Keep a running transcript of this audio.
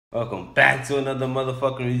Welcome back to another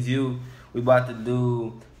motherfucking review. We about to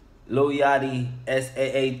do Lil Yachty,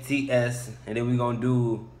 SAATS, and then we gonna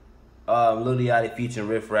do Lil Yachty featuring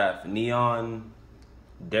RiffRaff, Neon,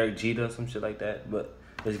 Derek Jeter, some shit like that. But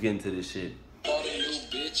let's get into this shit.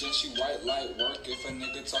 Bitch and she white light work. If a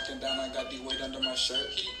nigga talking down, I got the weight under my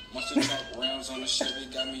shirt. Monster truck rounds on the Chevy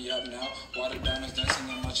got me up now. Water diamonds dancing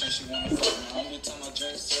in my chain, she wanna fuck me. Only time I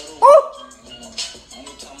drink soda,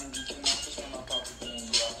 only time I'm drinking off is when I pop a bean.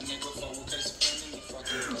 A nigga fuck with case of pain and he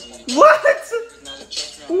fucking What?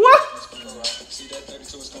 What? See that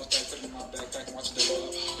 32 is gonna stay, put it in my backpack and watch it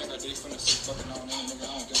develop. Nigga D from the city fucking on any nigga,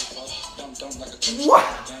 I don't give a fuck. Dumb like a kid. What?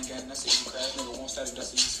 Gang gang, that's it, you crash. Nigga won't static,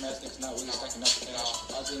 that's it, you smash. Niggas not really stacking up the cash.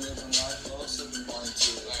 I just live in life, bro, sipping wine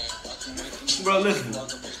too. I can make them. Bro, listen. Them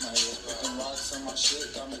rocks on my shit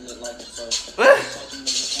got me lit like the first. What? Talking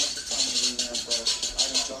niggas once the time we ran first. I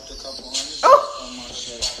done dropped a couple hundred on my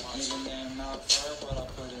shit. Nigga name not fire, but I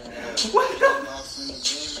put it in work. What the? Off in the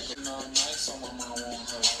game, make them all nice, so my mom won't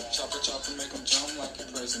hurt. Chopper, make them jump like you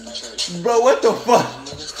praising the church. Bro, what the fuck?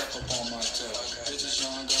 Niggas step up on my tail. Bitches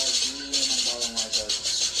young, got a G, and I'm ballin' like that.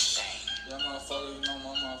 Yeah, motherfucker, you know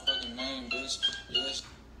my motherfucking name, bitch. Yes.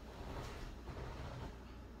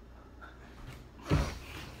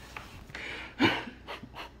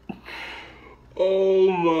 Oh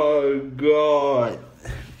my god.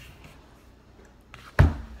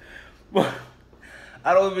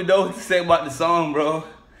 I don't even know what to say about the song, bro.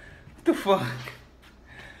 What the fuck?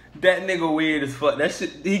 That nigga weird as fuck. That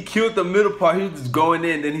shit, he killed the middle part. He was just going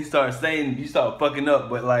in, then he started saying, you start fucking up.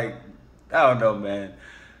 But like, I don't know, man.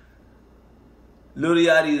 Lil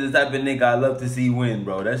Yachty is the type of nigga I love to see win,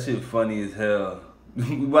 bro. That shit funny as hell.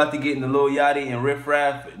 We about to get into Lil Yachty and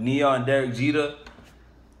RiffRaff, Neon, Derek Jeter.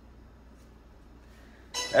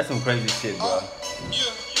 That's some crazy shit, bro.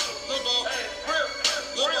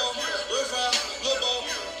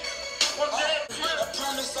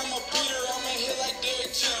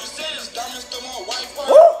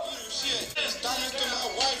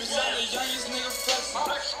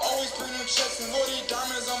 Always bring them checks and 40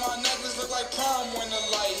 diamonds on my necklace look like prom when the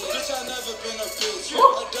light hit. Bitch, I never been a bitch.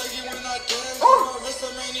 I dug it when I dance. My wrist a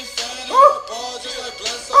many fan and my ball just like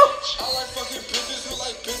Bledsoe. I like fucking bitches who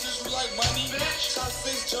like money. Top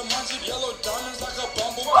 6 Jumanji, yellow diamonds like a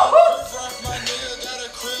bumblebee. RiffRaff, my nigga got a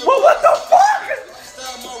crib. What the fuck?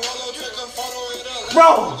 Style my Rollo, take a photo with a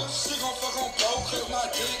bro. She gon' fuck on bro, cause my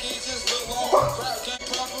dick is just look long. Rap game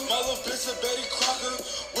proper. My little bitch a Betty Crocker.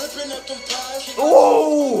 Whipping up them pies.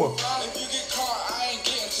 Ooh. If you get caught, I ain't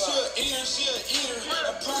getting shit. She a eater.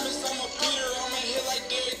 I promise I'm a beater. I'ma hit like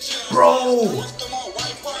Derek Jeter. Bro. I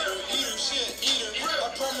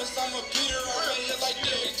promise I'm a beater. I'ma hit like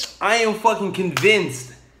Derek Jeter. I am fucking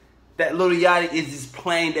convinced that Lil Yachty is just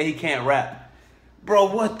playing that he can't rap. Bro,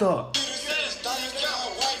 what the?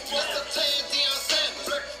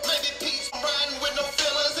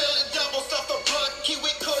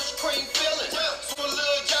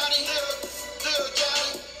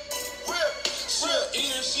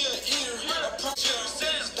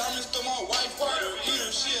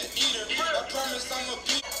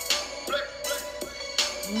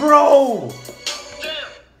 Bro!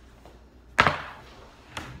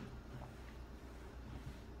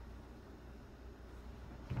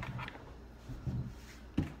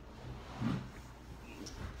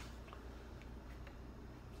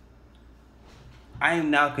 I am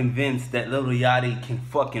now convinced that Lil Yachty can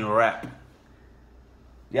fucking rap.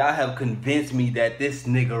 Y'all have convinced me that this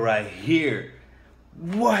nigga right here.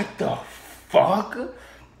 What the fuck?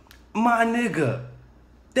 My nigga.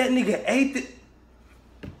 That nigga ate the...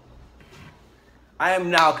 I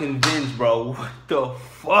am now convinced, bro. What the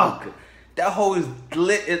fuck? That hoe is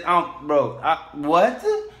lit as bro. What?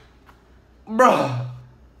 Bro.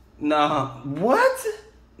 Nah. What?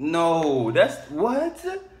 No. That's what?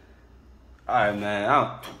 Alright,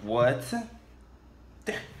 man. What?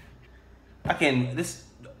 I can't. This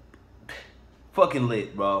fucking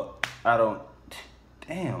lit, bro. I don't.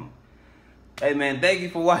 Damn. Hey, man. Thank you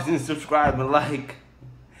for watching. Subscribe and like.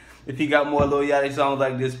 If you got more Lil Yachty songs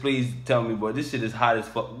like this, please tell me, boy. This shit is hot as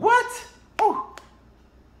fuck. What? Oh,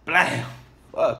 blam.